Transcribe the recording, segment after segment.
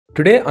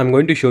Today I'm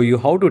going to show you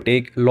how to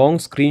take long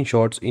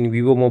screenshots in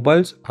Vivo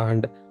mobiles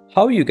and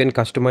how you can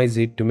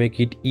customize it to make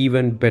it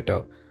even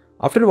better.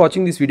 After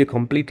watching this video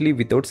completely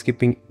without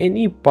skipping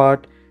any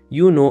part,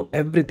 you know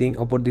everything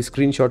about the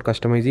screenshot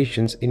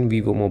customizations in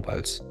Vivo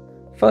mobiles.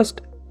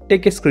 First,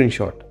 take a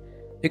screenshot.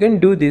 You can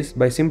do this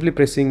by simply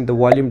pressing the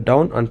volume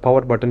down and power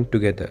button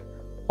together.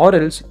 Or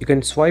else you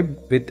can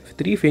swipe with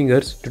 3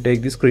 fingers to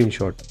take the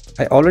screenshot.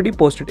 I already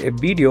posted a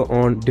video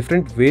on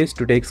different ways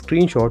to take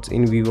screenshots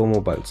in Vivo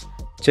mobiles.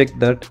 Check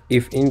that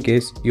if in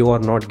case you are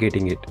not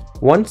getting it.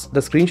 Once the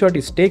screenshot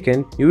is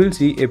taken, you will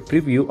see a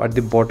preview at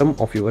the bottom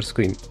of your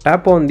screen.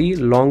 Tap on the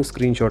long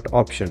screenshot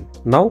option.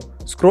 Now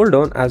scroll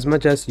down as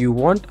much as you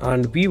want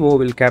and Vivo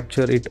will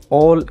capture it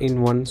all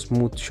in one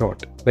smooth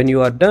shot. When you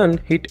are done,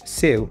 hit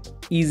save.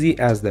 Easy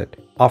as that.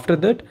 After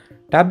that,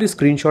 tap the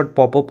screenshot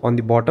pop-up on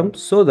the bottom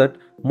so that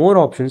more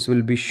options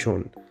will be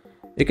shown.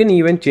 You can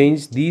even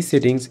change these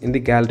settings in the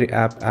gallery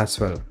app as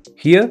well.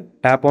 Here,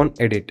 tap on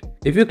edit.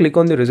 If you click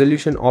on the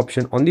resolution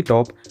option on the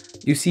top,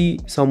 you see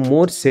some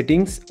more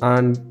settings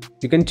and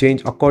you can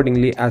change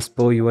accordingly as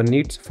per your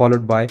needs,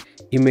 followed by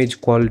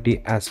image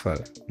quality as well.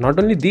 Not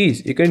only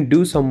these, you can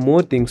do some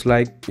more things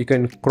like you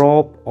can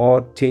crop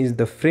or change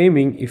the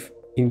framing if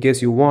in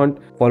case you want,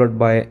 followed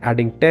by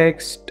adding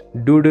text,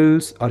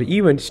 doodles or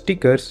even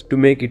stickers to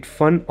make it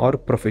fun or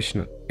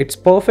professional. It's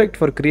perfect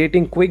for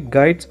creating quick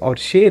guides or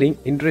sharing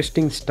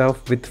interesting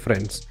stuff with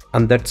friends.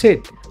 And that's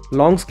it.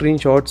 Long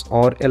screenshots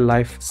are a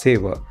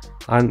lifesaver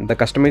and the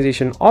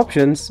customization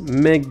options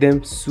make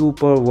them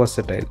super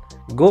versatile.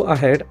 Go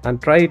ahead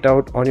and try it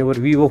out on your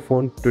Vivo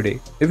phone today.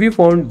 If you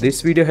found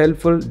this video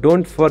helpful,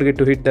 don't forget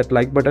to hit that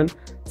like button,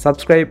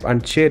 subscribe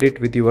and share it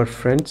with your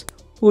friends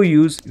who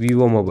use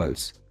Vivo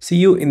mobiles. See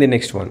you in the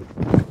next one.